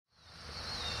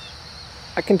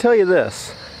I can tell you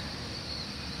this.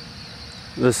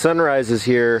 The sunrises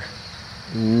here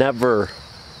they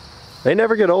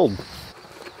never get old.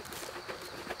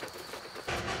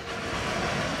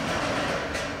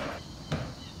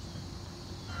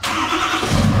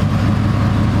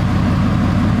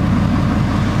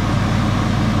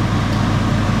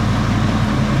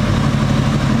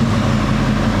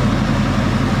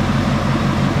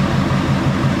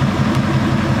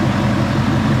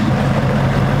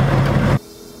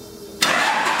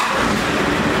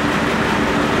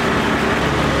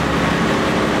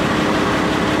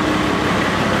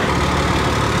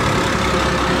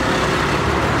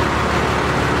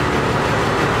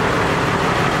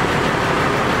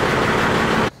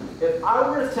 If I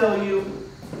were to tell you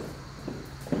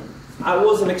I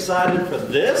wasn't excited for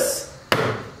this,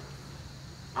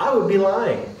 I would be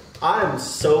lying. I'm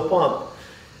so pumped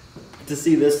to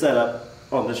see this setup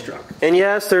on this truck. And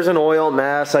yes, there's an oil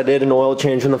mess. I did an oil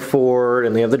change in the Ford,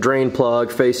 and they have the drain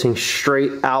plug facing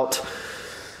straight out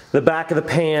the back of the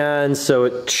pan, so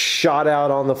it shot out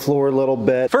on the floor a little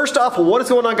bit. First off, what is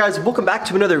going on, guys? Welcome back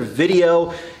to another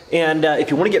video. And if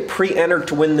you want to get pre-entered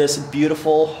to win this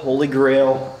beautiful Holy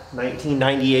Grail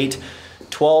 1998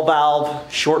 12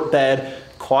 valve short bed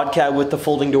quad cab with the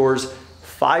folding doors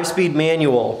 5-speed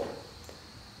manual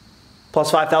plus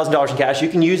 $5,000 in cash, you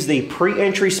can use the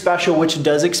pre-entry special, which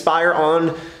does expire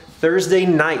on Thursday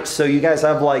night. So you guys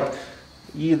have like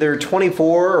either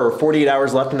 24 or 48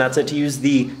 hours left, and that's it, to use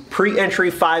the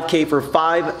pre-entry 5K for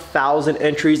 5,000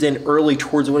 entries in early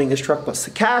towards winning this truck plus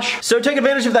the cash. So take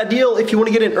advantage of that deal if you want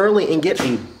to get in early and get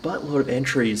a buttload of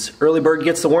entries. Early bird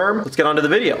gets the worm. Let's get on to the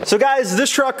video. So guys, this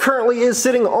truck currently is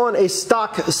sitting on a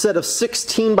stock set of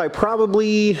 16 by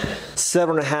probably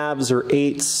 7.5s or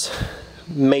 8s.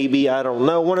 Maybe, I don't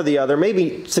know, one or the other,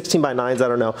 maybe 16 by 9s, I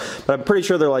don't know, but I'm pretty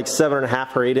sure they're like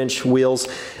 7.5 or 8-inch wheels,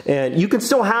 and you can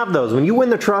still have those. When you win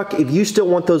the truck, if you still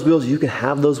want those wheels, you can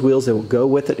have those wheels. They will go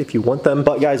with it if you want them.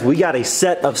 But guys, we got a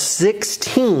set of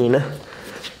 16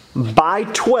 by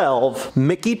 12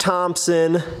 Mickey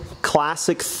Thompson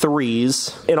Classic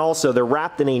 3s, and also they're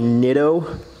wrapped in a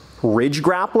Nitto Ridge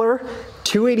Grappler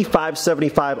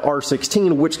 285/75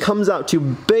 R16, which comes out to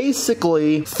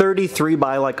basically 33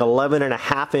 by like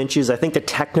 11.5 inches. I think the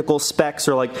technical specs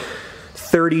are like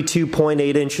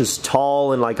 32.8 inches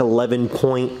tall and like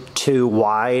 11.2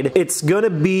 wide. It's gonna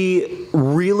be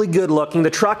really good looking. The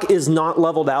truck is not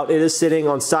leveled out. It is sitting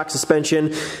on stock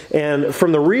suspension, and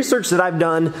from the research that I've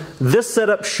done, this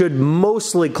setup should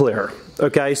mostly clear.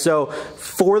 Okay, so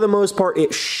for the most part,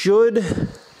 it should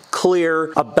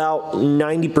clear about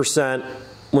 90%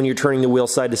 when you're turning the wheel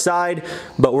side to side,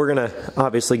 but we're gonna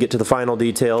obviously get to the final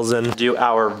details and do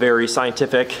our very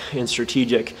scientific and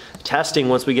strategic testing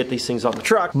once we get these things on the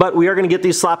truck. But we are gonna get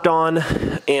these slapped on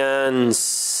and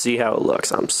see how it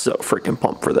looks. I'm so freaking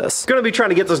pumped for this. Gonna be trying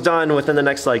to get this done within the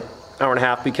next like hour and a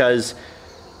half, because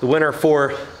the winner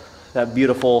for that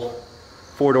beautiful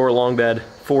 4-door long bed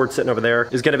Ford sitting over there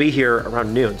is gonna be here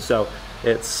around noon. So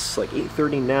it's like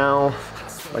 8:30 now.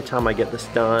 By the time I get this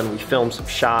done, we film some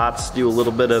shots, do a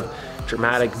little bit of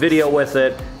dramatic video with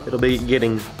it. It'll be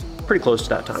getting pretty close to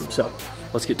that time, so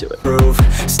let's get to it.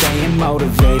 Staying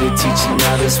motivated, teaching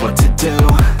others what to do.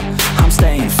 I'm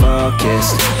staying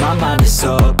focused, my mind is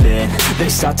open. They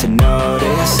start to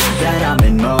notice that I'm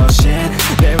in motion.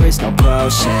 There is no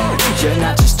potion, you're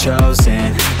not just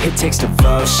chosen. It takes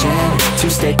devotion to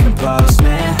stay composed,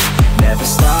 man. Never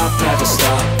stop,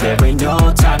 there ain't no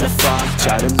time to fall.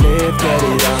 Try to live, get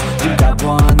it all, you got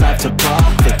one life to ball.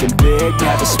 Thinking big,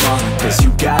 never small, cause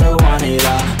you gotta want it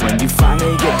all. When you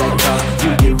finally get that call,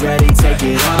 you get ready, take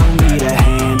it on. Need a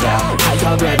handout, I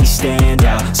already stand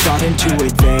out. Starting to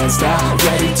advance now,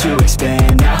 ready to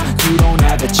expand now. You don't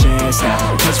have a chance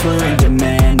now, cause we're in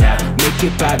demand now. Make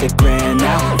it by the grand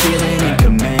now, feeling in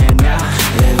command now.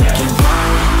 They're looking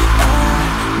right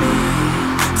at me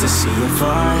to see if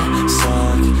I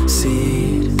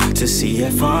succeed, to see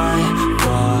if I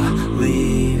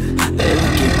believe. They're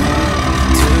looking up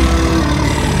to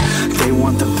me. They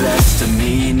want the best of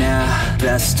me now,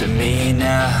 best of me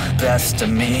now, best of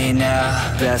me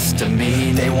now, best of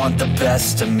me. They want the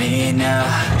best of me now,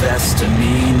 best of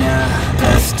me now,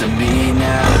 best of me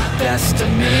now, best of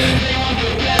me.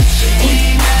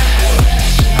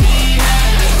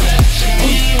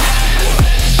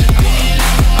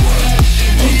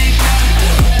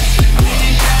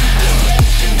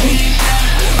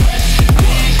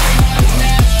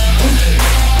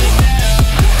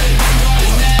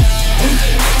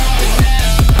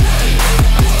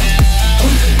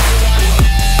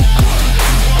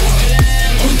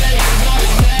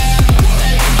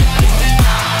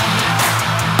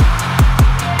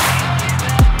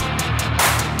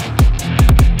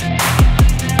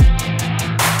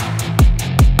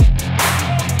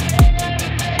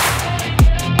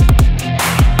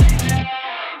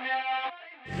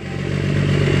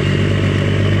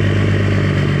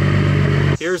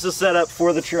 here's the setup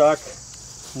for the truck.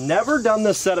 Never done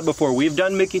this setup before. We've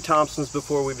done Mickey Thompson's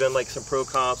before. We've done like some pro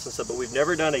comps and stuff, but we've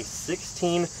never done a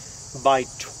 16 by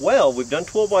 12. We've done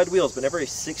 12 wide wheels, but never a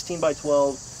 16 by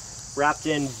 12 wrapped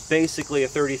in basically a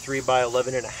 33 by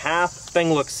 11.5.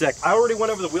 Thing looks sick. I already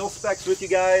went over the wheel specs with you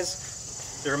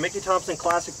guys. They're a Mickey Thompson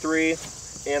Classic 3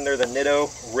 and they're the Nitto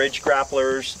Ridge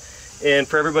Grapplers. And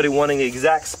for everybody wanting the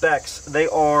exact specs, they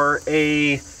are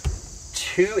a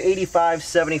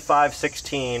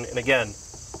 285/75/16, and again,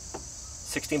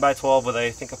 16 by 12 with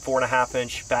I think a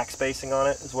 4.5-inch back spacing on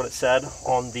it is what it said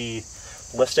on the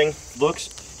listing. Looks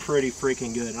pretty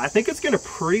freaking good. I think it's gonna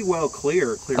pretty well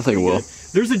clear. I think it will.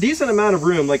 There's a decent amount of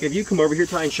room. Like if you come over here,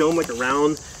 try and show them like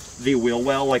around the wheel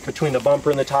well, like between the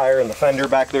bumper and the tire and the fender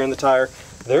back there in the tire.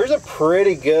 There's a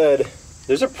pretty good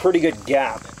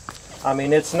gap. I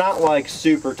mean, it's not like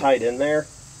super tight in there,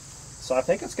 so I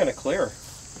think it's gonna clear.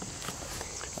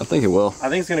 I think it will. I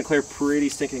think it's gonna clear pretty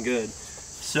stinking good.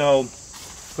 So we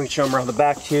can show them around the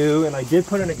back too. And I did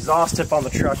put an exhaust tip on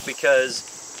the truck because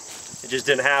it just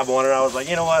didn't have one. And I was like,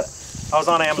 you know what? I was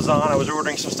on Amazon, I was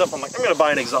ordering some stuff. I'm like, I'm gonna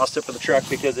buy an exhaust tip for the truck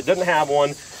because it didn't have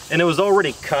one. And it was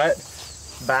already cut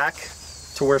back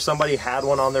to where somebody had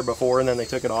one on there before and then they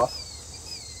took it off.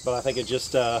 But I think it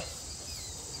just, I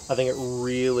think it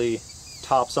really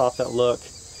tops off that look.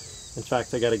 In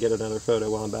fact, I gotta get another photo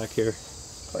while I'm back here.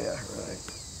 Oh yeah, right.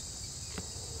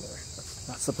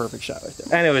 That's the perfect shot right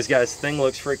there. Anyways, guys, thing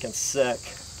looks freaking sick.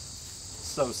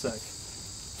 So sick.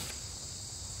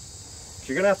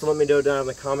 You're gonna have to let me know down in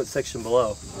the comment section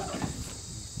below.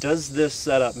 Does this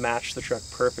setup match the truck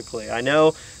perfectly? I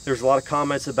know there's a lot of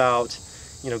comments about,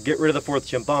 you know, get rid of the 4th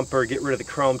gen bumper, get rid of the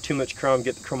chrome, too much chrome,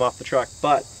 get the chrome off the truck.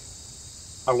 But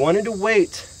I wanted to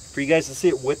wait for you guys to see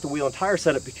it with the wheel and tire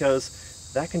setup because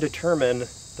that can determine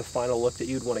the final look that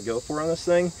you'd want to go for on this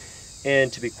thing.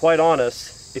 And to be quite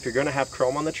honest, if you're going to have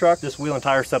chrome on the truck, this wheel and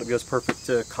tire setup goes perfect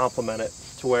to complement it,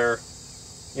 to where,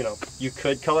 you know, you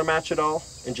could color match it all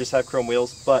and just have chrome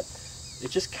wheels, but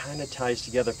it just kind of ties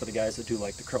together for the guys that do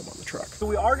like the chrome on the truck. So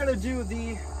we are going to do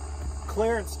the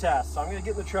clearance test. So I'm going to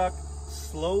get in the truck,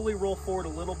 slowly roll forward a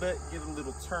little bit, give him a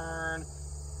little turn,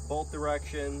 both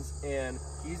directions, and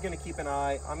he's going to keep an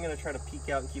eye. I'm going to try to peek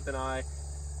out and keep an eye.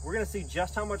 We're going to see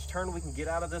just how much turn we can get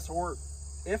out of this, or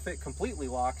if it completely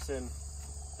locks and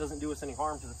doesn't do us any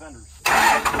harm to the fenders.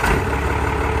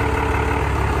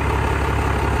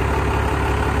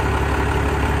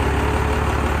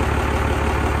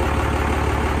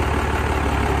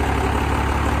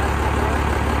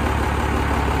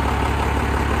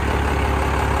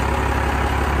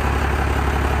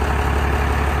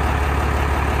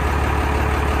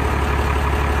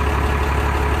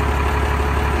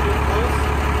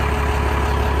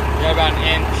 Yeah, about an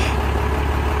inch.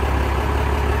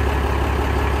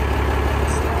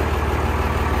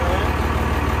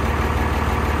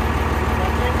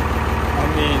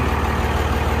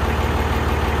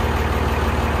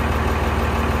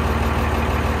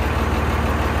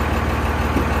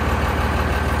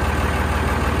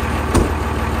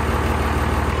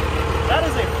 That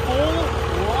is a full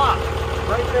lock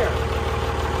right there.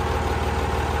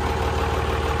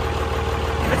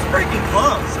 It's freaking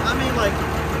close. I mean, like,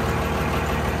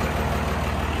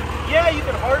 yeah, you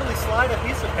can hardly slide a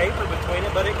piece of paper between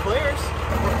it, but it clears.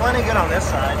 We're plenty good on this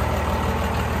side.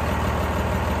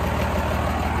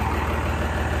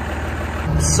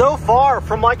 So far,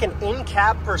 from like an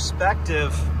in-cab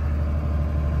perspective,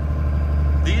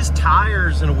 these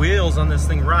tires and wheels on this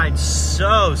thing ride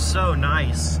so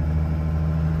nice.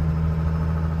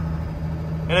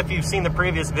 And if you've seen the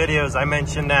previous videos, I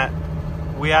mentioned that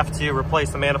we have to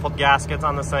replace the manifold gaskets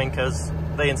on this thing because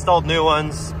they installed new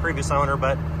ones, previous owner,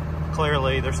 but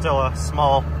clearly there's still a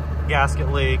small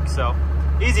gasket leak. So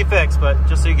easy fix, but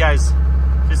just so you guys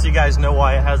know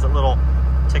why it has a little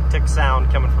tick tick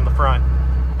sound coming from the front.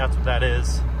 That's what that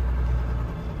is.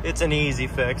 It's an easy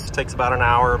fix. It takes about an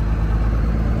hour.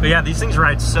 But yeah, these things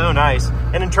ride so nice.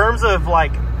 And in terms of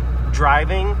like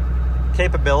driving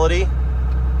capability,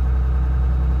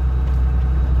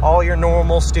 all your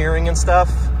normal steering and stuff,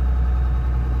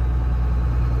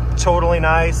 totally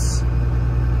nice.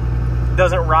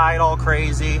 Doesn't ride all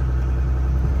crazy.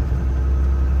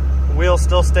 Wheel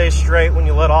still stays straight when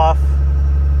you let off.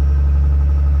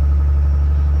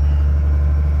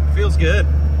 Feels good.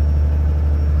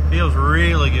 Feels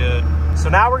really good. So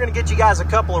now we're gonna get you guys a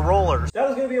couple of rollers. That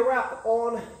is gonna be a wrap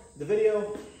on the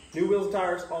video. New wheels and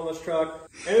tires on this truck.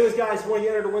 Anyways, guys, if you want to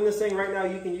enter to win this thing right now,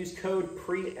 you can use code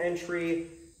pre-entry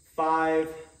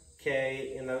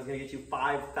 5K, and that was going to get you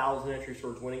 5,000 entries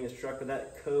towards winning this truck. But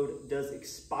that code does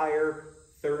expire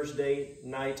Thursday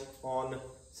night on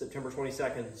September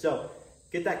 22nd. So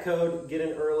Get that code, get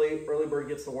in early. Early bird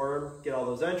gets the worm. Get all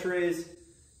those entries.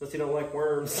 Unless you don't like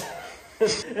worms.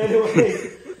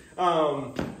 Anyway,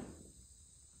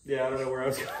 yeah, I don't know where I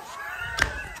was going.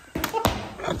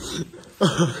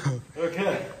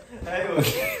 Okay. Anyway.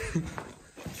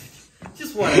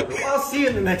 Just whatever. I'll see you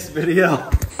in the next video.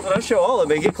 I'll show all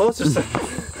of it. Get closer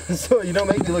so you don't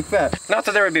make me look fat. Not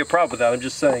that there would be a problem with that. I'm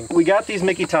just saying. We got these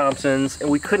Mickey Thompsons, and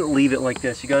we couldn't leave it like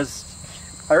this. You guys,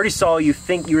 I already saw you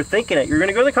were thinking it. You're going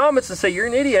to go in the comments and say you're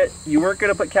an idiot. You weren't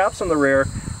going to put caps on the rear.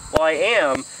 Well, I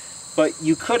am, but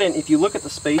you couldn't. If you look at the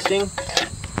spacing,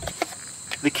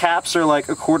 the caps are like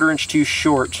 1/4 inch too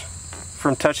short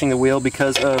from touching the wheel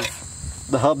because of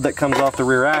the hub that comes off the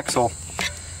rear axle.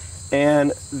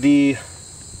 And the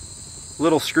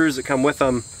little screws that come with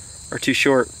them are too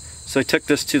short. So I took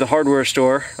this to the hardware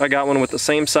store. I got one with the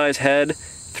same size head,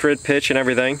 thread pitch and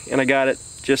everything, and I got it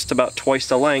just about twice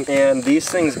the length. And these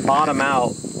things bottom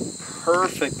out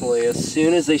perfectly as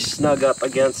soon as they snug up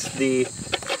against the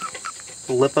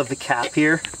lip of the cap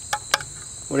here.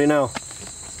 What do you know?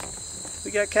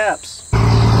 We got caps.